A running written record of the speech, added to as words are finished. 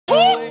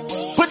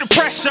Put the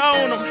pressure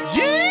on them.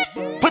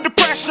 Put the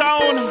pressure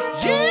on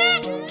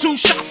them. 2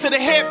 shots to the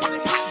head.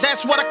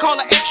 That's what I call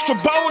an extra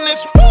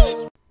bonus.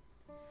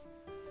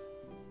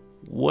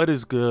 What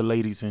is good,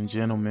 ladies and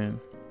gentlemen?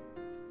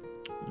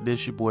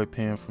 This your boy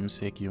Penn from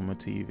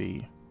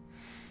Sickhumortv.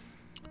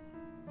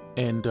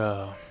 And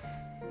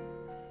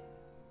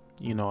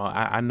you know,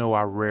 I know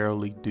I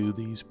rarely do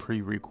these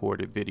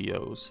pre-recorded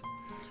videos,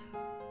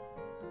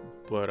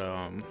 but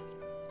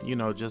you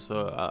know, just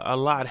a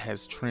lot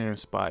has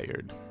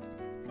transpired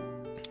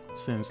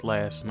since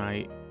last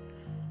night,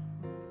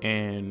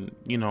 and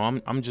you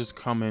know, I'm just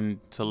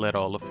coming to let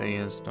all the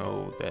fans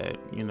know that,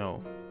 you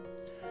know,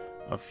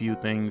 a few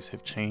things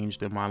have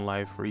changed in my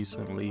life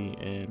recently,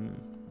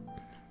 and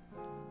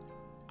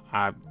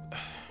I'm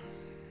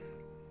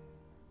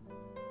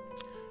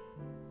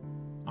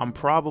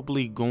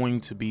probably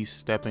going to be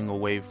stepping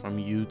away from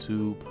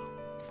YouTube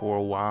for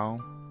a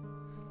while.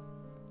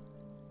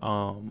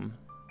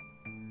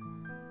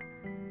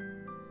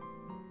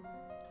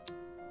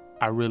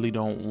 I really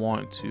don't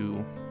want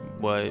to,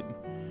 but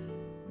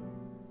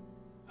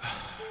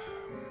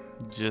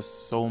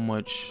just so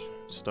much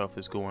stuff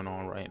is going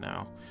on right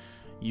now.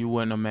 You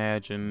wouldn't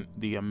imagine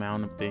the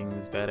amount of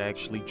things that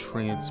actually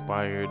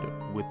transpired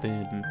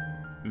within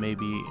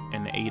maybe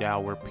an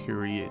 8-hour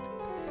period.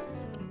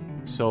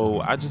 So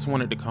I just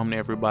wanted to come to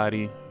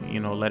everybody, you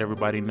know, let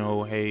everybody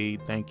know, hey,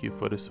 thank you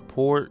for the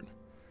support.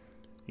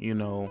 You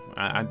know,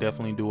 I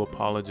definitely do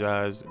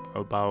apologize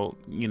about,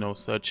 you know,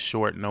 such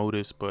short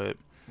notice, but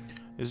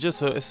it's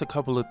just it's a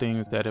couple of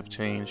things that have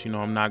changed. You know,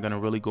 I'm not going to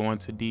really go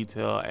into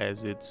detail,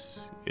 as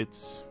it's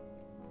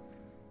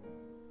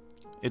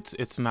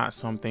not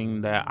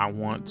something that I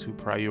want to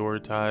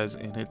prioritize,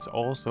 and it's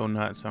also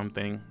not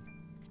something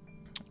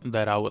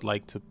that I would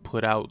like to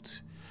put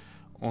out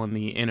on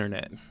the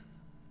internet.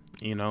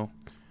 You know,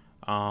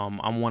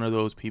 I'm one of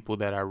those people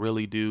that I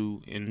really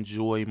do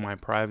enjoy my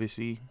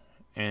privacy,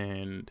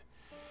 and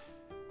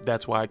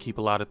that's why I keep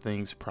a lot of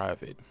things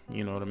private.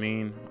 You know what I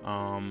mean?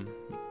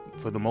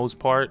 For the most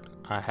part,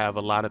 I have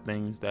a lot of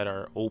things that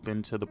are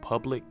open to the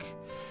public,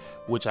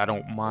 which I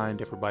don't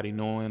mind everybody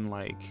knowing.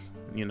 Like,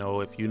 you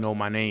know, if you know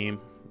my name,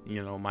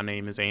 you know, my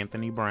name is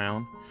Anthony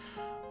Brown.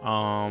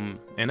 And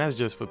that's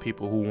just for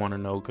people who want to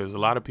know, because a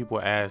lot of people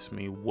ask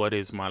me what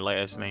is my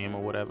last name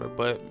or whatever,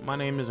 but my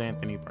name is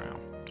Anthony Brown.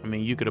 I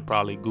mean, you could have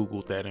probably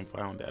Googled that and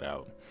found that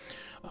out.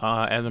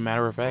 As a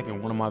matter of fact,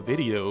 in one of my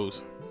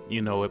videos,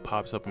 you know, it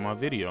pops up in my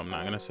video. I'm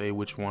not going to say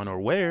which one or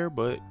where,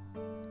 but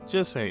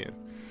just saying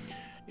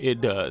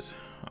it does.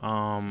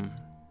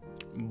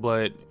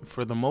 But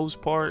for the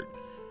most part,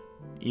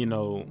 you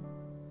know,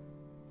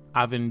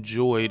 I've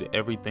enjoyed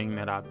everything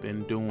that I've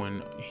been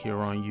doing here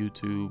on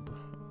YouTube.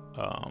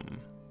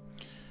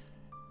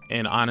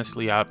 And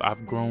honestly,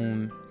 I've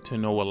grown to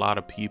know a lot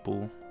of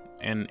people,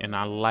 and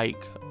I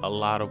like a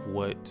lot of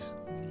what,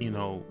 you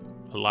know,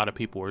 a lot of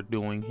people are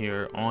doing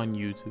here on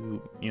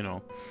YouTube. You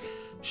know,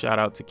 shout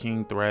out to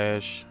King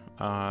Thrash,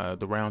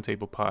 the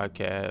Roundtable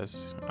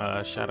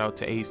Podcast, shout out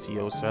to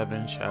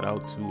ACO7, shout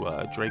out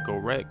to Draco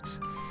Rex,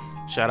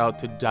 shout out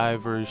to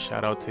Divers,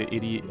 shout out to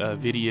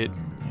Vidiot,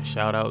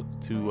 shout out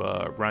to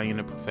Ryan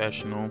the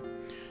Professional,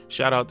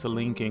 shout out to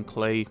Lincoln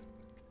Clay,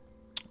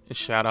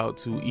 shout out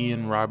to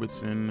Ian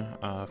Robertson,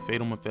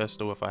 Fatal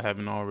Mephisto, if I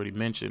haven't already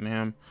mentioned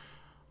him.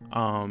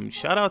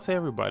 Shout out to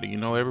everybody, you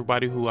know,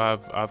 everybody who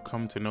I've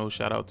come to know.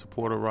 Shout out to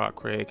Porter Rock,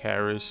 Craig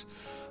Harris,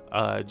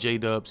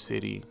 J-Dub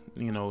City,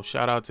 you know,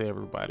 shout out to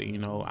everybody. You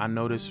know, I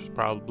know this is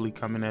probably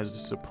coming as a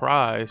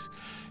surprise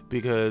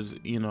because,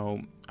 you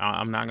know,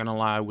 I'm not gonna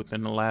lie,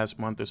 within the last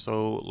month or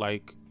so,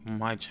 like,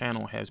 my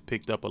channel has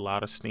picked up a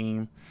lot of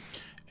steam,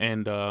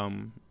 and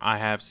I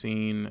have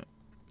seen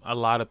a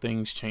lot of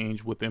things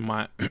change within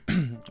my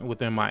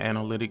within my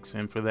analytics,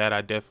 and for that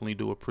I definitely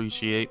do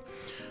appreciate.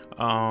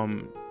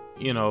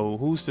 You know,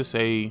 who's to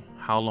say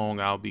how long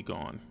I'll be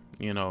gone?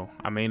 You know,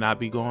 I may not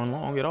be gone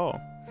long at all,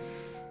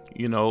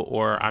 you know,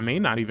 or I may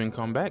not even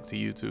come back to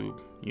YouTube.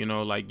 You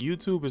know, like,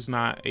 YouTube is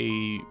not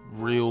a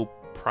real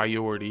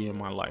priority in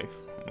my life.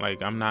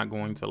 Like, I'm not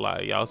going to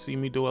lie, y'all see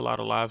me do a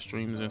lot of live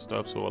streams and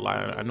stuff, so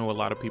I know a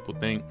lot of people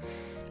think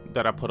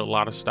that I put a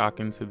lot of stock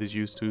into this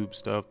YouTube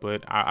stuff,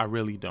 but I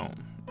really don't.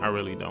 I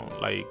really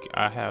don't. Like,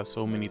 I have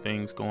so many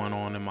things going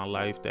on in my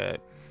life that,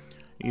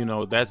 you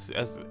know,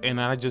 and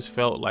I just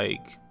felt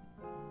like,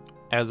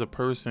 as a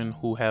person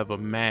who have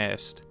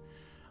amassed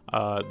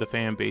the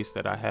fan base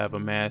that I have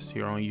amassed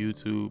here on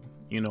YouTube,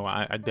 you know,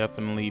 I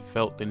definitely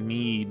felt the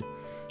need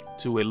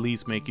to at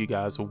least make you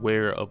guys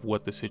aware of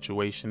what the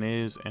situation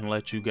is and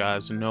let you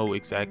guys know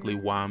exactly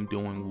why I'm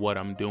doing what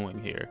I'm doing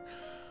here.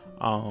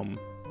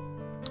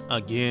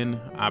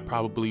 Again, I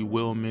probably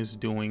will miss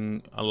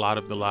doing a lot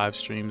of the live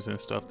streams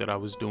and stuff that I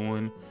was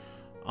doing.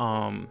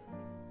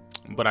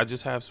 But I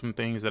just have some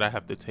things that I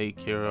have to take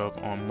care of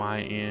on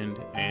my end.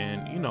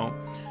 And, you know,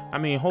 I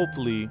mean,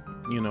 hopefully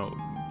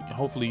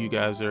you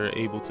guys are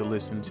able to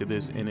listen to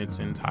this in its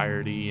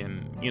entirety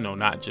and, you know,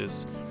 not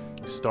just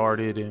start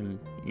it and,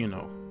 you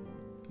know,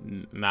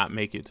 not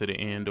make it to the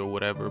end or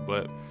whatever.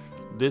 But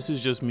this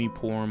is just me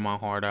pouring my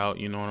heart out.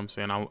 You know what I'm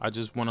saying? I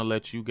just want to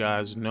let you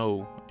guys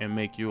know and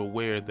make you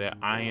aware that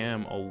I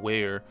am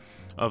aware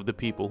of the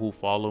people who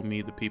follow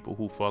me, the people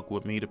who fuck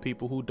with me, the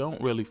people who don't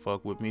really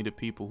fuck with me, the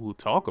people who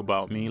talk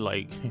about me,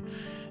 like,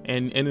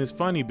 and it's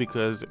funny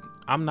because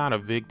I'm not a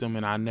victim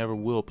and I never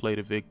will play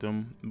the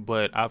victim,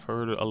 but I've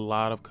heard a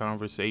lot of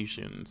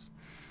conversations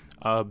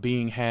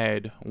being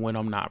had when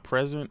I'm not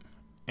present,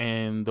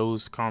 and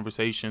those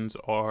conversations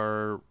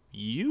are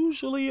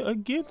usually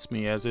against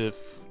me, as if,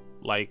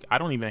 like, I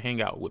don't even hang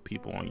out with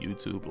people on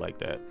YouTube like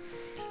that.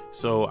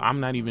 So I'm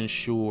not even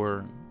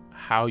sure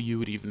how you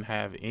would even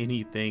have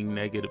anything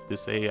negative to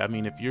say. I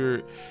mean,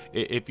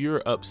 if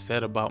you're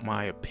upset about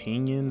my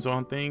opinions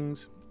on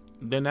things,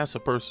 then that's a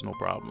personal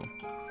problem.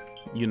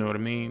 You know what I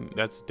mean?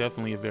 That's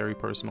definitely a very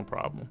personal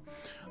problem.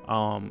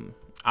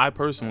 I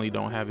personally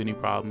don't have any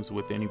problems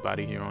with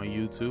anybody here on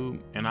YouTube,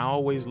 and I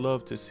always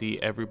love to see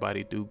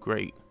everybody do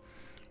great.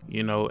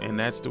 You know, and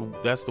that's the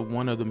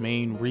one of the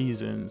main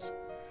reasons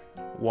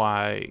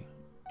why,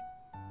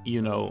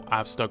 you know,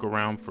 I've stuck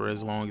around for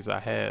as long as I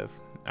have.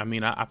 I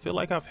mean, I feel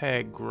like I've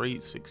had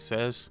great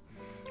success,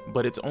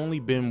 but it's only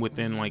been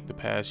within like the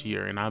past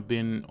year, and I've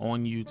been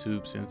on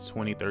YouTube since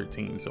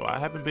 2013, so I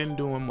haven't been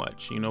doing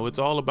much. You know, it's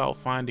all about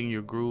finding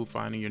your groove,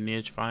 finding your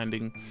niche,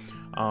 finding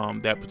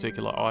that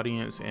particular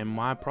audience. And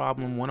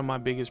one of my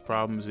biggest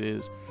problems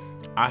is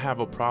I have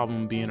a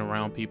problem being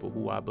around people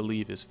who I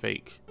believe is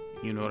fake.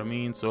 You know what I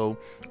mean? So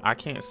I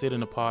can't sit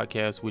in a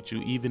podcast with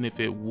you, even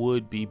if it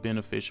would be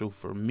beneficial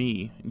for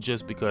me,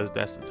 just because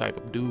that's the type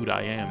of dude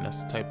I am.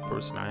 That's the type of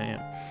person I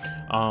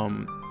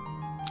am.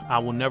 I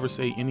will never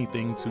say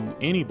anything to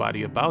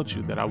anybody about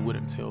you that I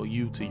wouldn't tell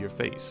you to your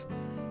face.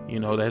 You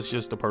know, that's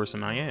just the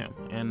person I am.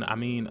 And I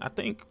mean, I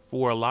think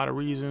for a lot of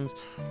reasons,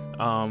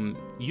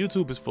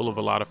 YouTube is full of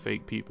a lot of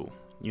fake people.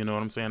 You know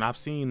what I'm saying? I've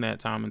seen that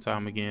time and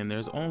time again.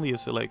 There's only a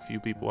select few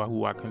people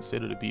who I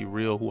consider to be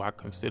real, who I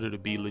consider to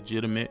be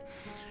legitimate.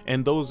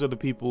 And those are the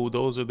people,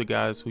 those are the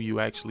guys who you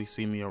actually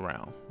see me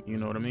around. You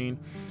know what I mean?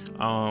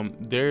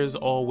 There's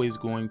always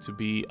going to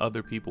be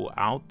other people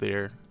out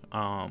there,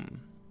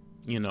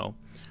 you know,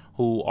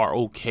 who are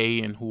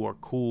okay and who are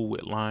cool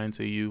with lying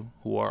to you,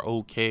 who are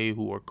okay,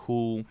 who are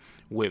cool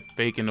with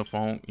faking the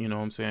phone, you know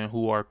what I'm saying,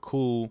 who are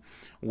cool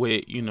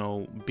with, you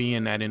know,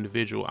 being that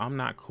individual. I'm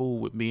not cool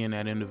with being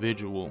that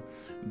individual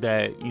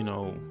that, you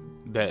know,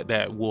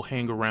 that will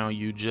hang around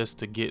you just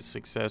to get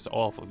success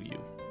off of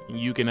you.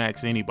 You can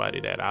ask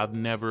anybody that. I've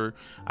never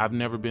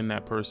been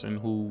that person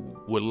who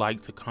would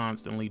like to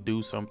constantly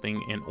do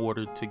something in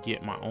order to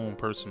get my own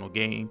personal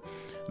gain.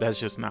 That's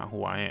just not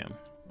who I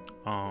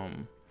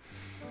am.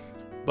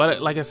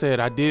 But like I said,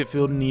 I did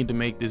feel the need to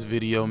make this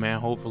video, man.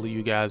 Hopefully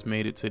you guys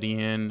made it to the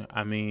end.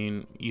 I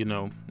mean, you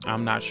know,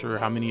 I'm not sure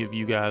how many of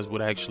you guys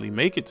would actually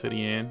make it to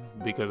the end,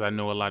 because I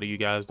know a lot of you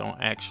guys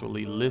don't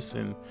actually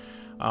listen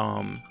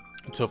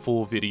to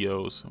full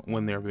videos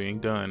when they're being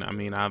done. I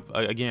mean,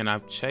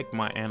 I've checked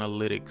my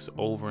analytics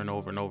over and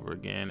over and over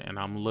again, and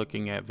I'm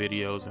looking at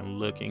videos and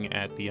looking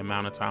at the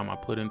amount of time I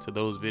put into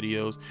those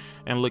videos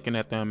and looking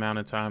at the amount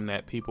of time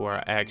that people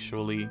are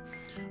actually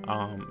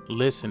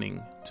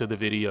listening to the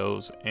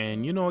videos.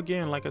 And, you know,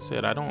 again, like I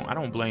said, I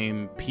don't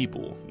blame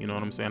people, you know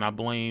what I'm saying? I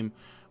blame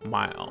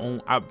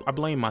I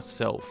blame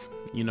myself,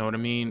 you know what I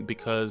mean?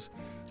 Because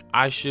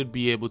I should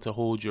be able to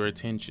hold your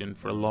attention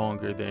for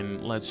longer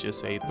than, let's just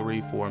say,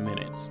 3-4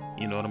 minutes.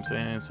 You know what I'm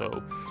saying?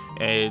 So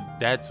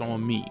that's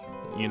on me.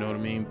 You know what I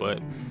mean?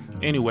 But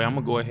anyway, I'm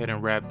going to go ahead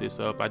and wrap this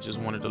up. I just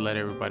wanted to let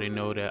everybody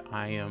know that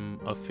I am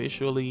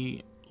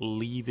officially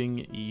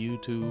leaving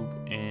YouTube,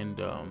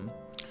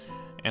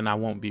 and I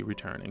won't be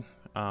returning.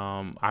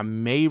 I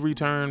may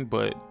return,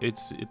 but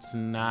it's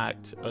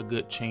not a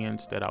good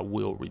chance that I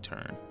will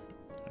return.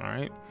 All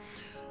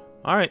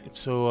right.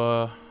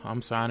 So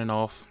I'm signing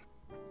off.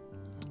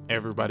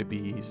 Everybody be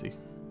easy.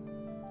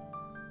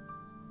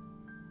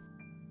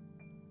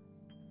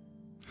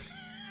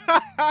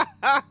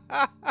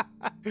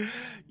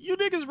 You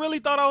niggas really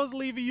thought I was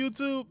leaving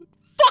YouTube?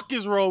 Fuck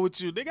is wrong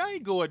with you, nigga? I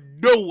ain't going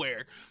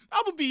nowhere.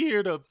 I'm gonna be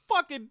here to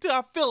fucking till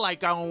I feel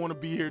like I don't want to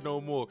be here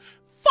no more.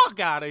 Fuck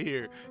out of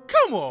here.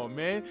 Come on,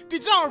 man.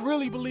 Did y'all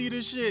really believe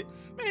this shit?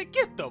 Man,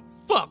 get the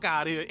fuck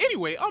out of here.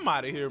 Anyway, I'm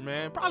out of here,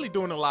 man. Probably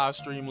doing a live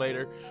stream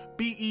later.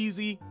 Be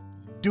easy.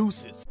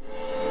 Deuces.